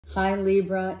Hi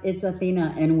Libra, it's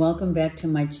Athena and welcome back to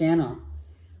my channel.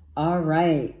 All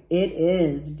right, it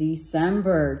is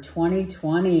December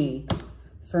 2020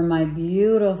 for my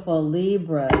beautiful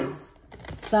Libras,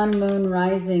 Sun, Moon,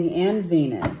 Rising, and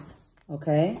Venus,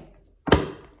 okay?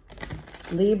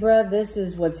 Libra, this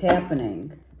is what's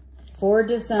happening. For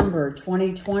December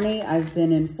 2020, I've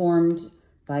been informed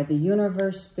by the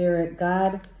universe, spirit,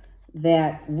 God,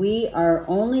 that we are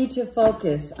only to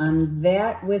focus on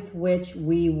that with which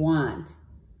we want.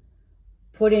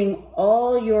 Putting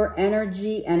all your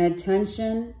energy and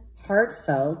attention,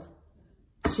 heartfelt,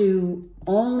 to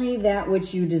only that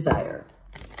which you desire.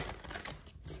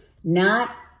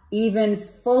 Not even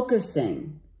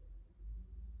focusing,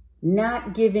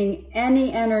 not giving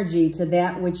any energy to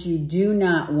that which you do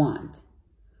not want.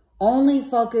 Only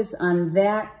focus on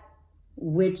that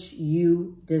which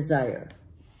you desire.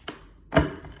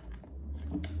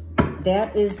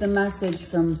 That is the message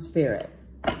from Spirit.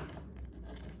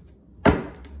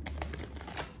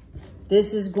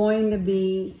 This is going to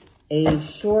be a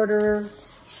shorter,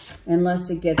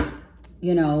 unless it gets,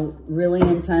 really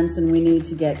intense and we need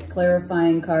to get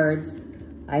clarifying cards.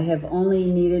 I have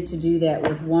only needed to do that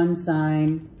with one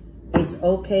sign. It's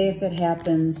okay if it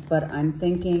happens, but I'm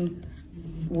thinking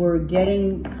we're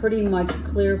getting pretty much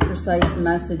clear, precise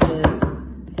messages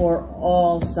for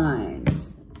all signs.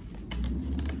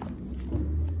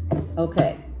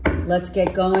 Okay, let's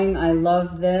get going. I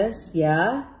love this.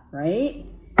 Yeah, right?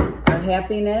 Our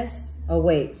happiness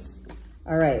awaits.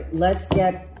 All right,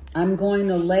 I'm going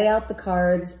to lay out the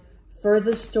cards for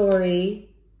the story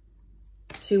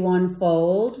to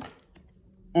unfold,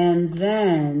 and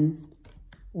then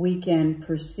we can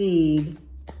proceed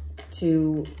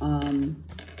to,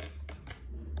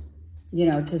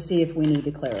 to see if we need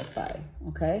to clarify,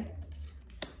 okay?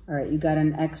 All right, you got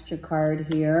an extra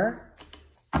card here.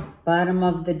 Bottom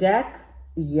of the deck,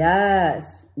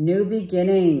 yes, new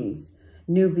beginnings.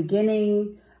 New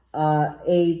beginning,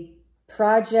 a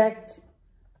project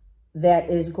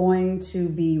that is going to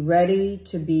be ready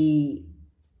to be,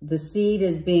 the seed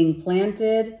is being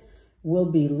planted, will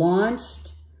be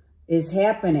launched, is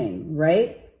happening,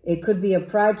 right? It could be a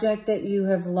project that you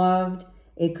have loved.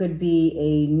 It could be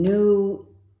a new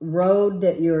road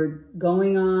that you're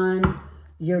going on.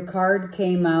 Your card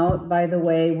came out, by the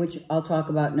way, which I'll talk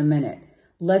about in a minute.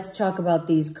 Let's talk about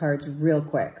these cards real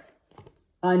quick.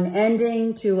 An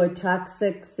ending to a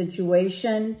toxic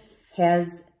situation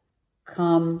has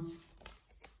come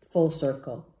full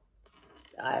circle.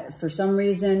 For some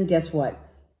reason, guess what?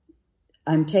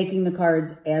 I'm taking the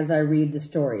cards as I read the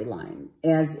storyline,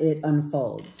 as it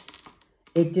unfolds.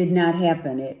 It did not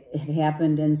happen. It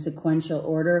happened in sequential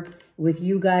order. With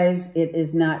you guys, it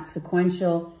is not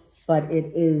sequential, but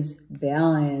it is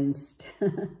balanced.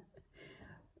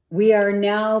 We are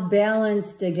now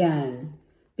balanced again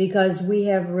because we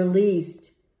have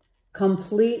released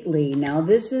completely. Now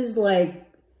this is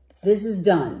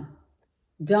done.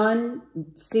 Done,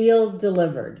 sealed,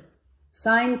 delivered.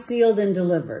 Signed, sealed, and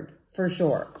delivered, for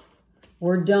sure.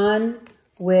 We're done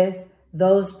with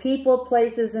those people,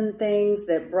 places, and things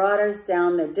that brought us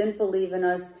down, that didn't believe in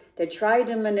us, that tried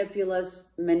to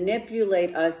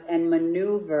manipulate us and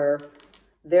maneuver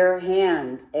their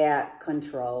hand at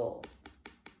control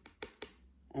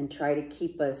and try to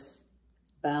keep us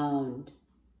bound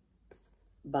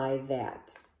by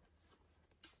that,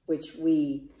 which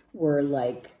we were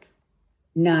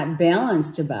not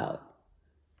balanced about.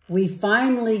 We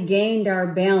finally gained our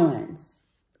balance.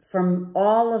 From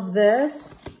all of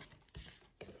this,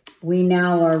 we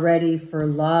now are ready for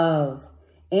love.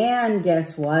 And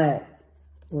guess what?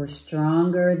 We're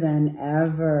stronger than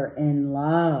ever in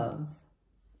love,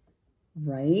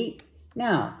 right?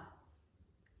 Now,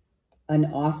 an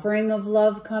offering of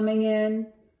love coming in.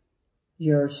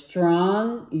 You're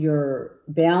strong, you're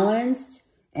balanced,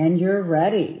 and you're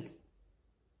ready.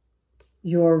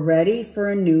 You're ready for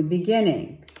a new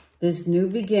beginning. This new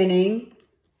beginning,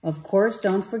 of course,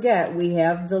 don't forget, we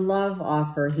have the love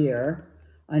offer here.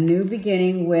 A new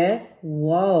beginning with,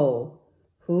 whoa,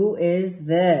 who is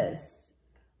this?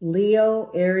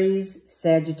 Leo, Aries,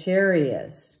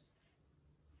 Sagittarius.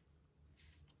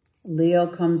 Leo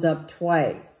comes up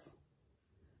twice.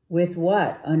 With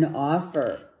what? An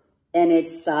offer. And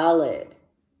it's solid.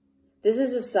 This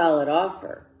is a solid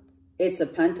offer. It's a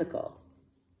pentacle.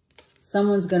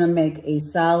 Someone's going to make a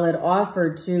solid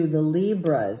offer to the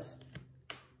Libras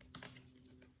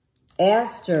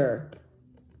after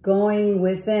going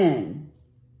within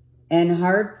and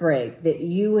heartbreak that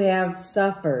you have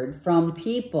suffered from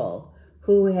people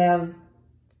who have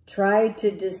tried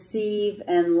to deceive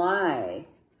and lie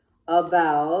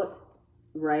about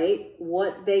right?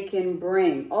 What they can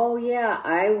bring. Oh yeah,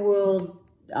 I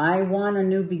want a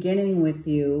new beginning with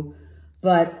you,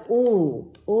 but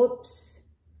oops,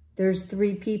 there's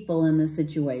 3 people in the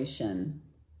situation.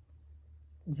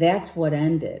 That's what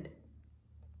ended.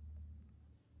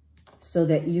 So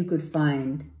that you could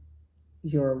find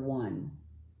your one.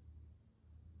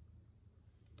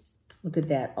 Look at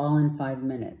that, all in 5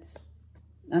 minutes.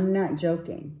 I'm not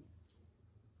joking.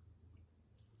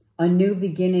 A new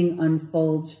beginning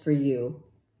unfolds for you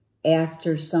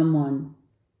after someone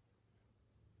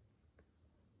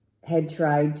had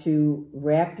tried to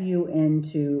wrap you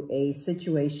into a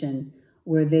situation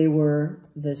where they were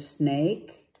the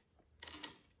snake.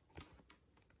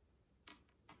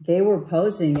 They were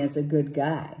posing as a good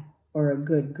guy or a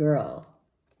good girl,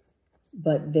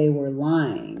 but they were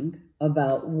lying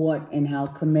about what and how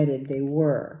committed they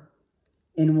were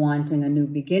in wanting a new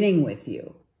beginning with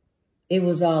you. It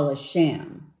was all a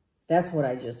sham. That's what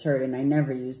I just heard, and I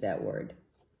never use that word.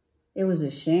 It was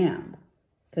a sham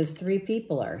because 3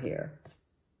 people are here,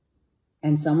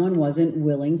 and someone wasn't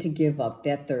willing to give up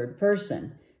that 3rd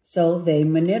person. So they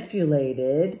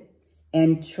manipulated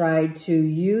and tried to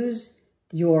use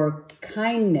your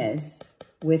kindness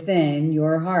within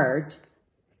your heart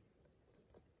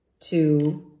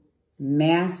to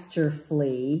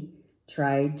masterfully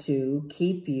try to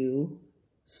keep you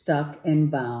stuck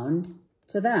and bound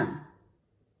to them.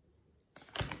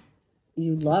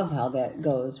 You love how that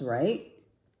goes, right?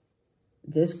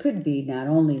 This could be not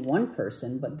only one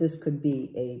person, but this could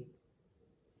be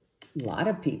a lot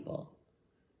of people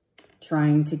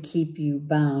trying to keep you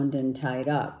bound and tied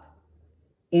up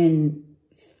in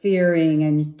fearing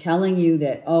and telling you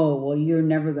that, oh, well, you're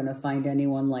never going to find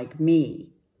anyone like me.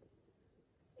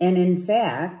 And in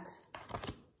fact,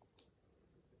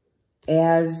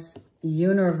 as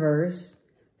universe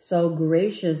so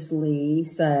graciously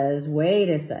says, wait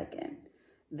a second,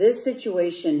 this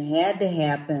situation had to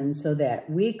happen so that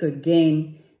we could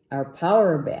gain our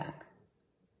power back,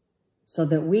 so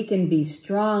that we can be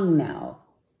strong now,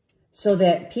 so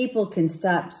that people can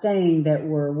stop saying that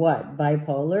we're what,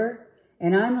 bipolar?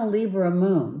 And I'm a Libra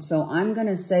moon, so I'm going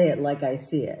to say it like I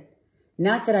see it.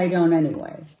 Not that I don't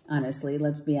anyway, honestly,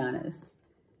 let's be honest.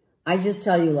 I just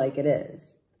tell you like it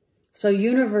is. So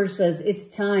universe says it's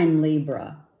time,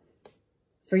 Libra,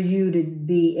 for you to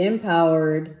be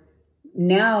empowered.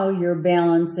 Now you're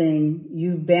balancing,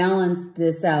 you've balanced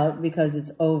this out because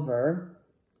it's over.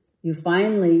 You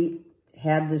finally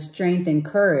have the strength and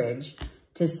courage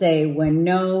to say when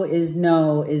no is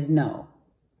no is no.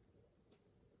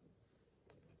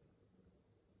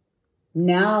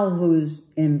 Now who's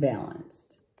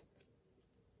imbalanced?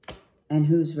 And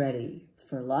who's ready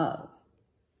for love?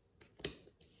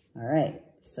 All right,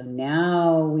 so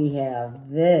now we have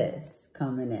this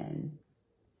coming in.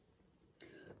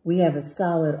 We have a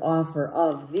solid offer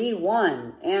of the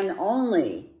one and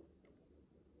only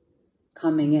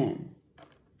coming in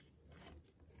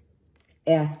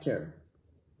after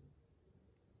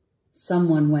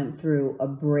someone went through a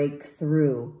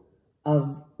breakthrough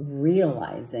of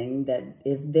realizing that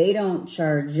if they don't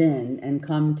charge in and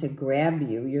come to grab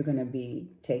you, you're going to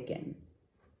be taken.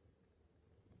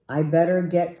 I better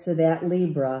get to that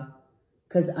Libra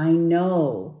because I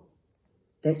know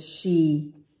that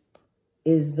she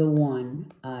is the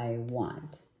one I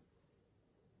want.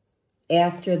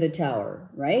 After the Tower,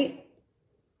 right?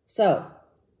 So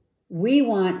we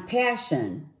want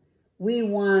passion. We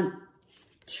want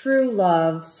true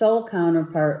love, soul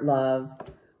counterpart love.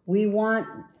 We want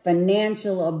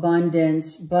financial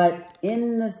abundance, but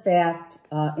in the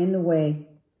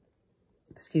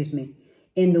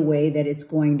way that it's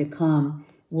going to come,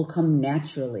 will come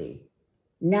naturally,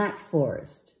 not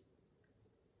forced.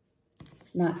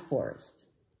 Not forced.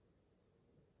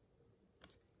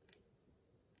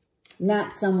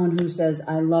 Not someone who says,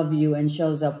 I love you, and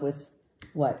shows up with,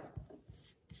 what,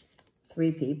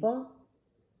 3 people?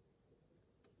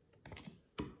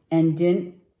 And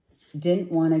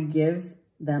didn't want to give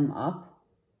them up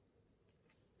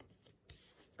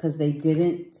because they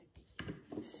didn't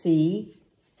see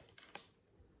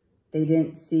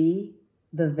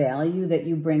the value that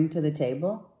you bring to the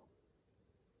table.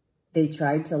 They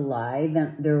tried to lie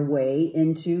their way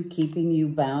into keeping you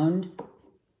bound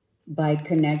by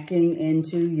connecting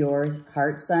into your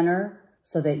heart center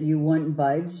so that you wouldn't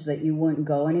budge, that you wouldn't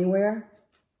go anywhere.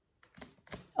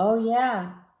 Oh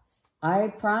yeah, I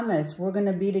promise we're going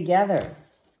to be together.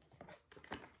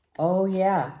 Oh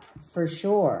yeah, for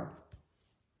sure.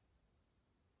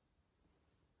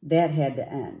 That had to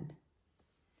end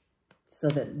so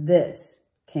that this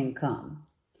can come.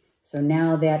 So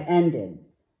now that ended.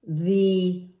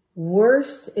 The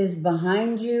Worst is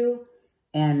behind you,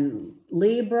 and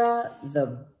Libra,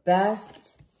 the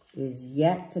best is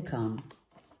yet to come.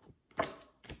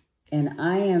 And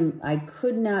I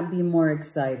could not be more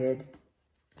excited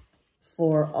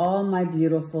for all my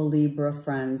beautiful Libra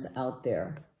friends out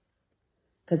there.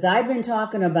 Because I've been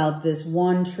talking about this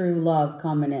one true love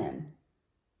coming in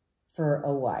for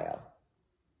a while.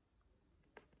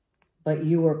 But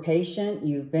you were patient,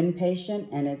 you've been patient,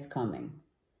 and it's coming.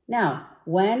 Now,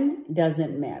 when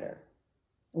doesn't matter.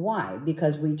 Why?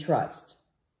 Because we trust.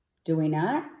 Do we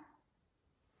not?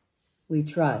 We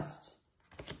trust.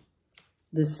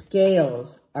 The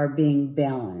scales are being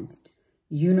balanced.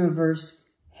 Universe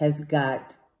has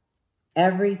got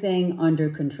everything under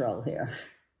control here.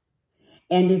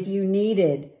 And if you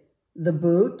needed the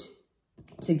boot,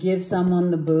 to give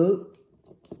someone the boot,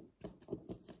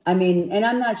 I mean, and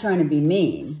I'm not trying to be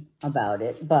mean about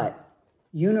it, but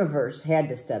universe had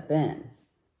to step in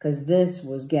because this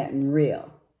was getting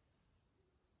real.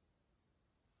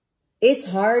 It's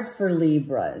hard for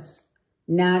Libras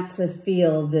not to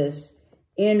feel this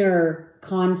inner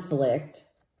conflict.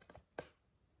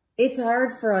 It's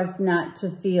hard for us not to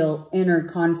feel inner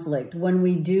conflict when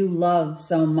we do love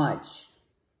so much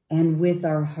and with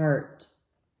our heart.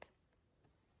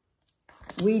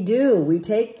 We do. We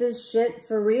take this shit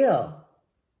for real.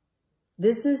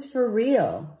 This is for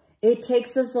real. It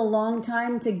takes us a long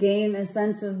time to gain a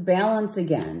sense of balance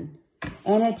again.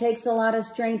 And it takes a lot of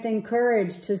strength and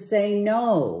courage to say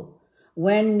no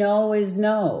when no is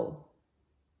no.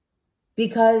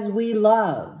 Because we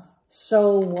love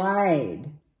so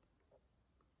wide.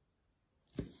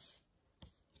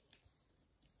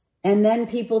 And then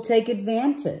people take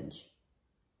advantage.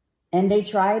 And they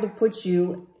try to put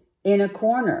you in a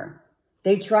corner.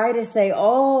 They try to say,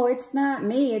 oh, it's not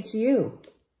me, it's you.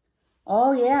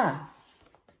 Oh, yeah.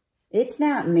 It's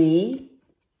not me,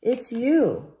 it's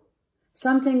you.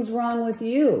 Something's wrong with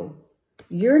you.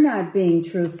 You're not being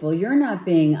truthful. You're not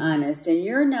being honest. And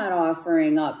you're not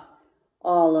offering up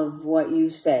all of what you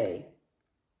say.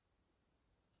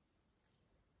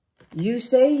 You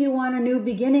say you want a new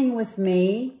beginning with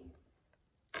me,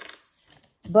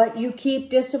 but you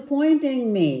keep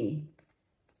disappointing me.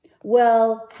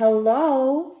 Well,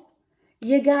 hello.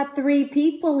 You got 3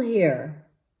 people here.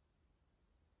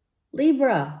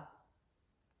 Libra.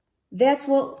 That's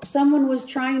what someone was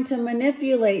trying to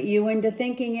manipulate you into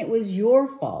thinking it was your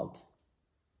fault.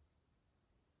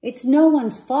 It's no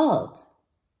one's fault.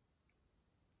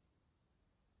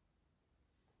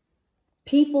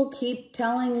 People keep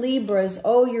telling Libras,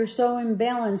 oh, you're so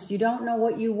imbalanced. You don't know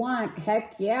what you want.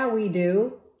 Heck yeah, we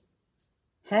do.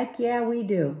 Heck yeah, we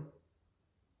do.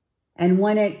 And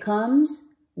when it comes,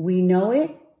 we know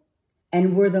it.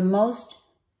 And we're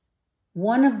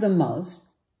one of the most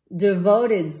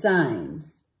devoted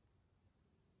signs.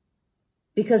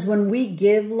 Because when we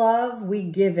give love, we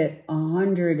give it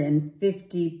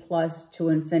 150 plus to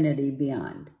infinity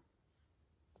beyond.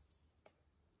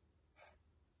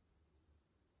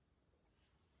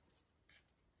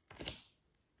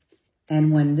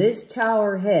 And when this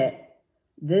tower hit,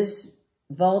 this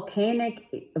volcanic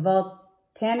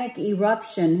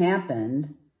eruption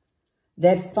happened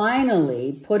that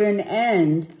finally put an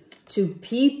end to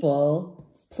people,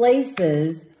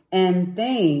 places, and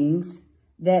things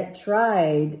that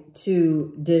tried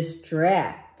to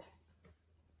distract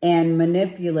and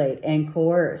manipulate and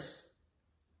coerce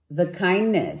the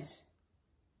kindness.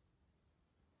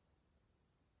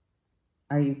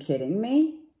 Are you kidding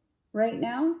me right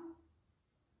now?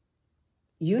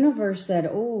 Universe said,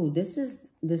 oh, this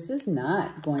is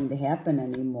not going to happen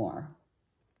anymore.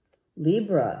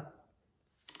 Libra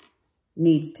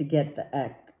needs to get the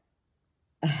eck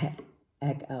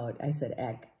out. I said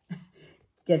eck.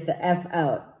 Get the F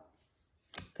out.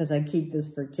 Because I keep this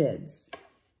for kids.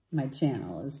 My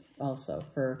channel is also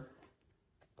for...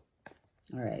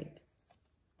 All right.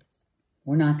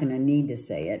 We're not going to need to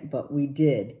say it, but we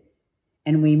did.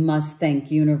 And we must thank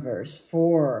Universe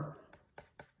for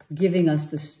giving us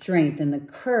the strength and the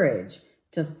courage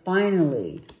to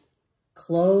finally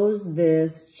close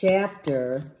this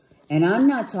chapter. And I'm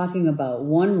not talking about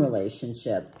one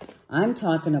relationship. I'm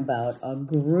talking about a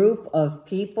group of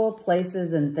people,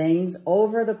 places, and things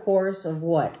over the course of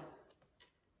what?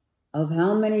 Of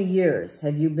how many years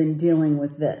have you been dealing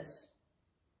with this?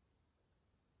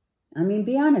 I mean,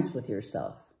 be honest with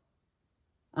yourself.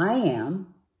 I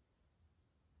am.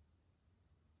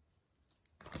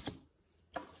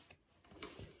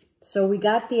 So we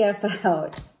got the F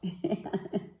out.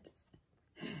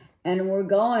 And we're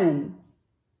going.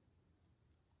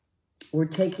 We're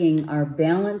taking our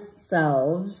balanced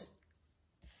selves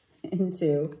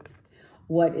into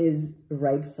what is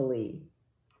rightfully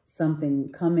something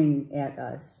coming at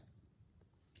us,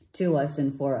 to us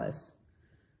and for us,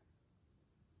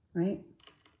 right?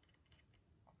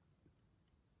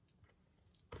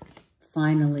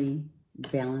 Finally,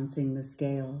 balancing the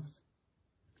scales.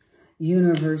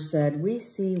 Universe said, we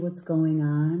see what's going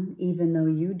on, even though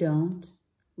you don't,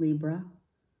 Libra.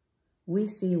 We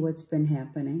see what's been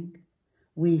happening.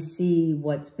 We see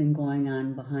what's been going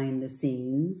on behind the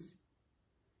scenes,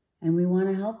 and we want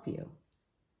to help you.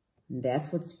 And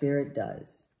that's what Spirit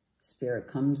does. Spirit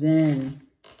comes in.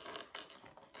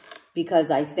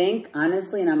 Because I think,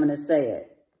 honestly, and I'm going to say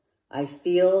it, I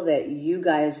feel that you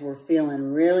guys were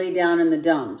feeling really down in the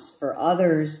dumps for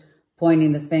others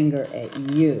pointing the finger at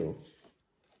you,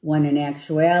 when in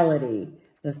actuality,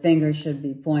 the finger should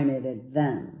be pointed at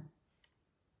them.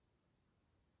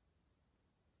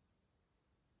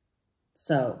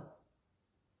 So,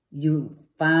 you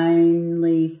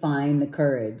finally find the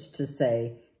courage to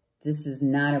say, this is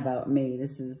not about me.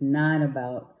 This is not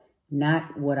about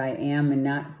not what I am and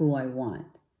not who I want.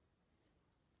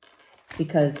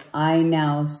 Because I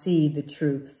now see the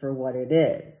truth for what it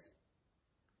is.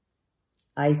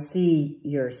 I see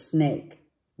your snake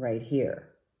right here.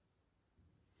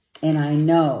 And I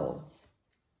know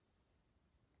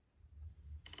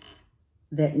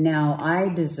that now I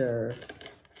deserve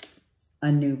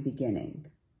a new beginning.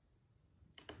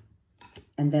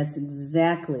 And that's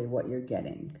exactly what you're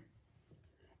getting.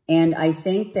 And I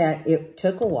think that it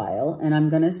took a while, and I'm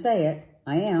going to say it,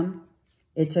 I am.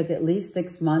 It took at least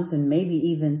 6 months and maybe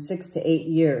even 6 to 8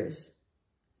 years.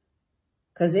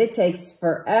 Because it takes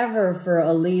forever for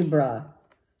a Libra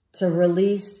to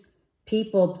release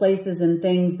people, places, and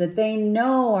things that they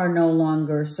know are no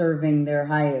longer serving their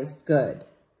highest good.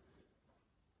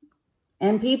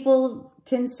 And people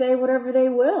can say whatever they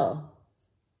will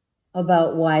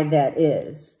about why that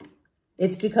is.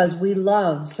 It's because we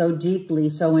love so deeply,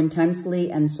 so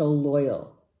intensely, and so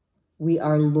loyal. We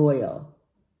are loyal.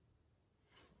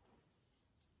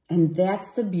 And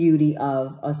that's the beauty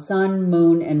of a sun,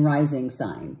 moon, and rising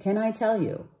sign. Can I tell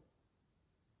you?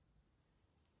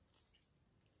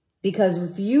 Because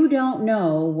if you don't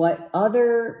know what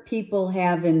other people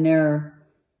have in their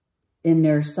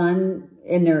natal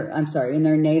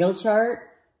chart,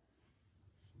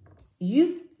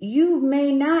 you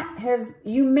may not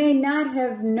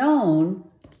have known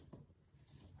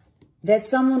that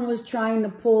someone was trying to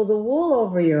pull the wool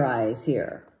over your eyes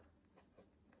here.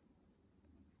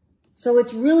 So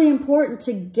it's really important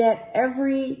to get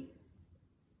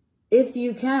if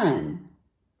you can,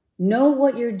 know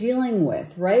what you're dealing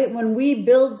with, right? When we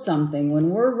build something, when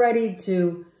we're ready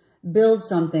to build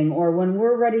something, or when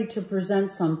we're ready to present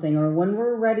something, or when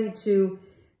we're ready to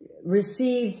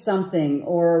receive something,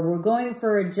 or we're going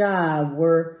for a job,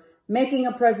 we're making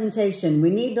a presentation, we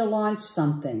need to launch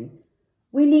something.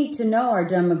 We need to know our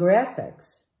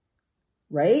demographics,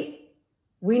 right?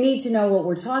 We need to know what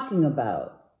we're talking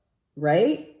about.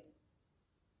 Right?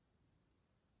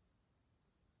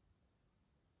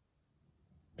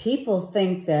 People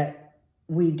think that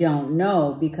we don't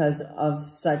know because of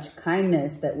such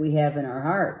kindness that we have in our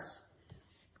hearts.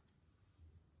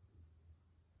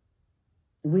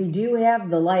 We do have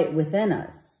the light within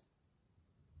us.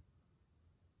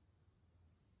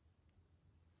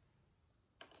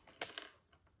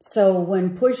 So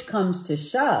when push comes to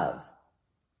shove,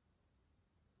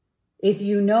 if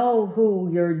you know who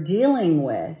you're dealing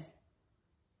with,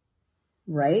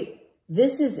 right?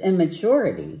 This is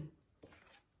immaturity.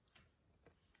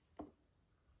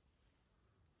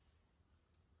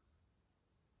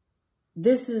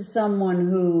 This is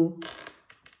someone who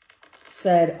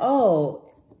said, oh,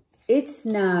 it's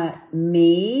not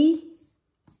me,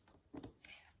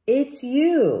 it's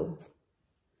you.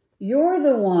 You're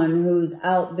the one who's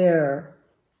out there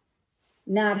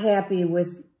not happy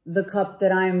with the cup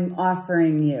that I'm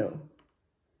offering you.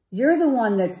 You're the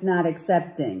one that's not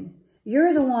accepting.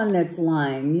 You're the one that's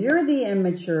lying. You're the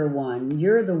immature one.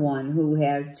 You're the one who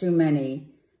has too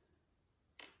many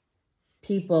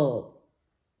people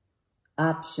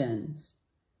options.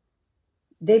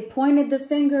 They pointed the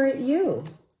finger at you.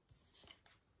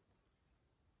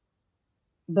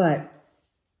 But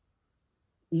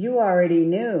you already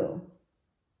knew,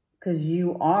 because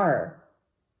you are.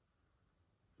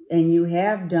 And you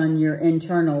have done your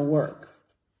internal work.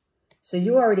 So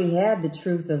you already had the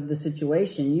truth of the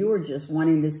situation. You were just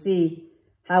wanting to see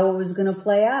how it was going to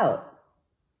play out.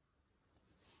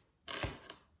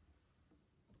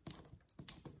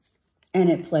 And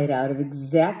it played out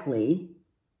exactly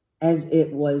as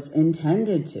it was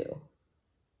intended to.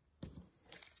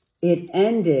 It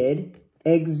ended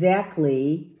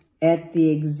exactly at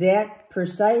the exact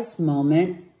precise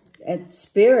moment,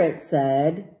 Spirit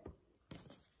said,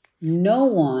 no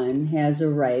one has a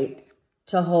right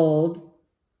to hold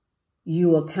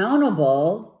you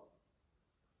accountable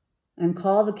and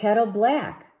call the kettle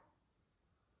black.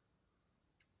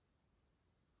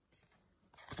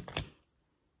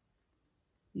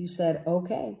 You said,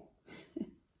 okay.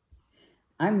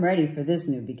 I'm ready for this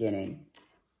new beginning.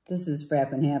 This is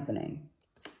frappin' happening.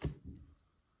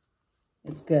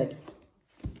 It's good.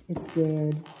 It's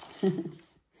good.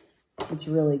 It's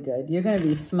really good. You're going to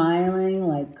be smiling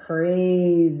like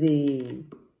crazy.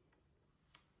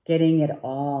 Getting it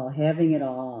all, having it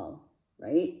all,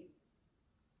 right?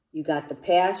 You got the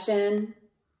passion.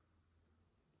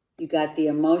 You got the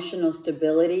emotional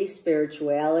stability,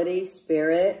 spirituality,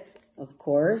 spirit, of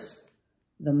course.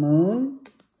 The moon.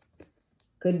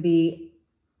 Could be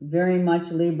very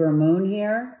much Libra moon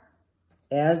here,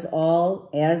 as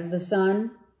the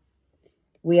sun.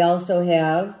 We also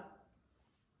have,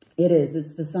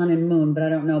 it's the sun and moon, but I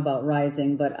don't know about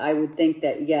rising, but I would think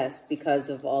that yes, because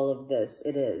of all of this,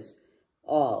 it is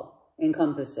all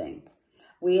encompassing.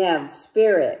 We have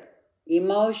spirit,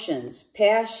 emotions,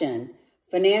 passion,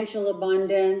 financial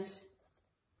abundance,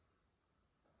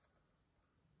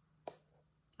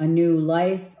 a new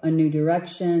life, a new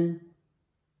direction.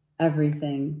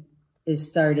 Everything is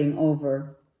starting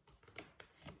over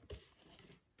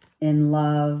in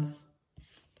love.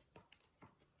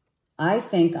 I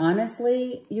think,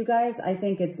 honestly, you guys, I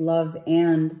think it's love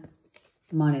and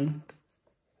money.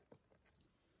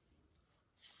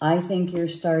 I think you're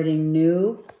starting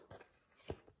new.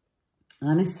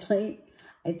 Honestly,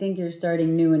 I think you're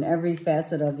starting new in every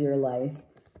facet of your life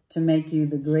to make you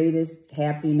the greatest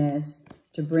happiness,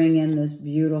 to bring in this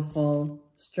beautiful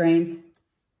strength.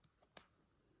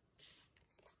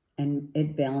 And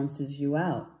it balances you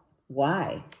out.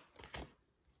 Why?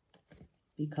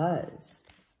 Because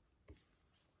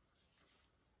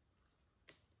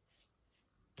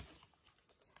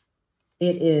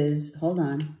it is, hold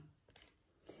on.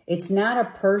 It's not a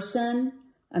person.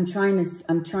 I'm trying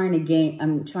to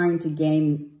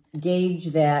gauge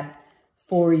that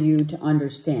for you to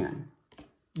understand.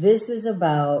 This is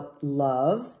about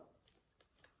love.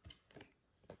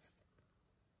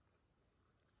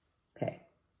 Okay.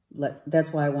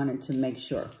 That's why I wanted to make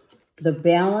sure. The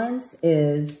balance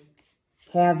is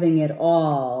having it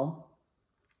all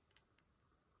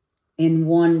in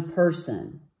one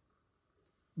person.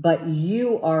 But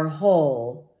you are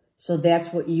whole, so that's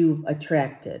what you've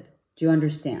attracted. Do you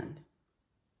understand?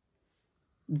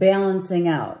 Balancing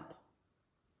out.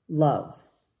 Love.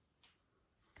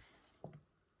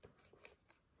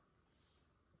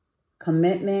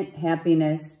 Commitment,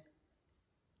 happiness,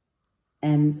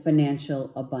 and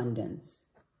financial abundance.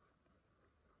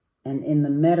 And in the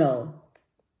middle,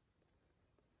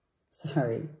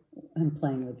 sorry, I'm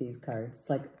playing with these cards. It's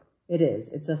like,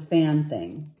 it's a fan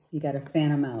thing. You got to fan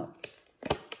them out.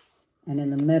 And in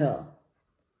the middle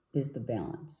is the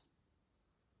balance.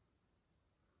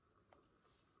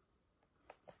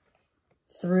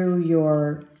 Through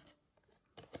your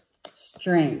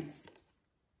strength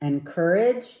and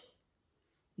courage,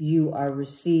 you are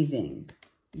receiving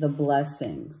the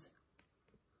blessings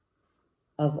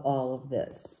of all of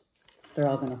this. They're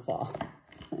all going to fall.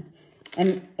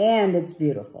 and it's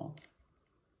beautiful.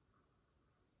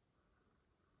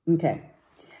 Okay.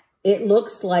 It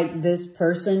looks like this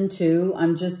person too,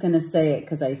 I'm just going to say it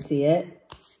because I see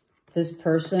it. This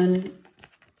person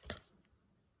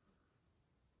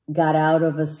got out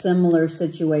of a similar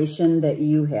situation that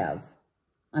you have.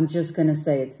 I'm just going to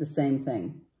say it's the same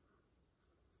thing.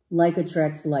 Like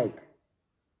attracts like.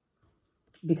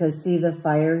 Because see the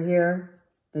fire here,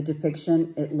 the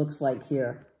depiction, it looks like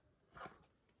here.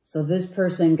 So this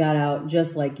person got out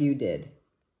just like you did.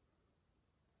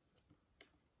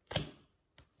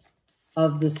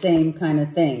 Of the same kind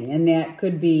of thing. And that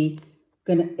could be,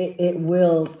 it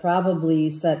will probably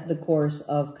set the course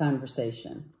of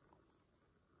conversation.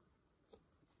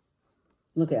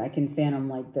 Look, I can fan them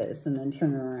like this and then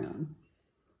turn around.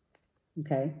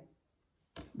 Okay?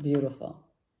 Beautiful.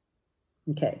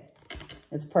 Okay.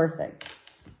 It's perfect.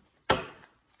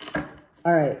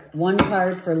 All right. One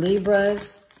card for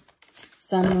Libras.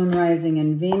 Sun, Moon, Rising,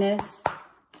 and Venus.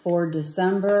 For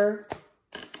December.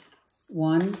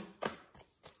 1.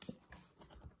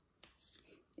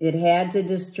 It had to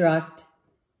destruct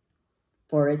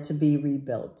for it to be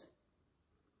rebuilt.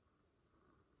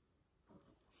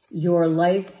 Your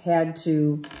life as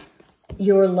you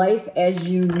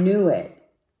knew it,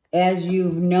 as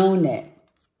you've known it,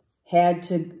 had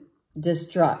to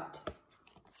destruct.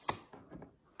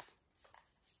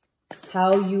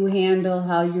 How you handle,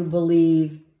 how you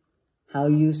believe, how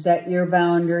you set your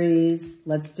boundaries.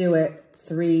 Let's do it.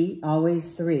 3,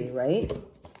 always 3, right?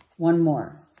 One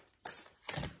more.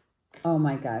 Oh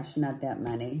my gosh, not that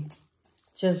many.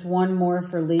 Just one more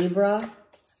for Libra.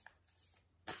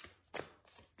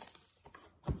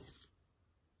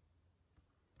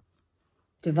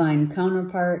 Divine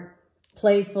counterpart,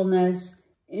 playfulness,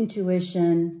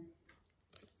 intuition,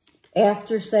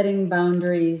 after setting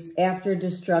boundaries, after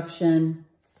destruction,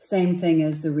 same thing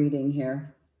as the reading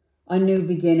here. A new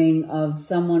beginning of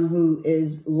someone who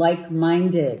is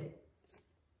like-minded.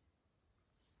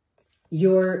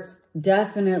 You're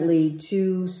definitely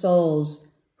two souls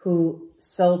who,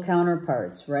 soul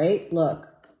counterparts, right? Look.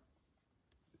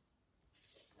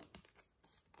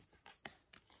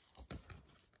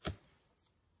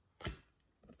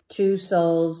 Two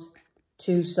souls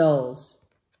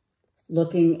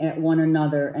looking at one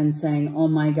another and saying, oh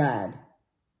my God.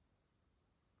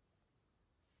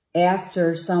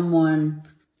 After someone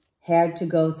had to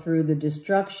go through the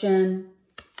destruction,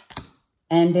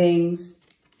 endings,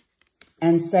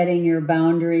 and setting your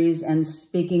boundaries and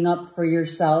speaking up for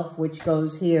yourself, which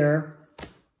goes here,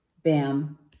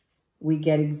 bam, we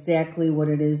get exactly what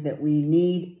it is that we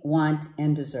need, want,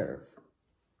 and deserve.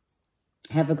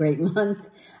 Have a great month.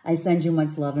 I send you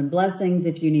much love and blessings.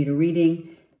 If you need a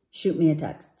reading, shoot me a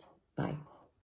text. Bye.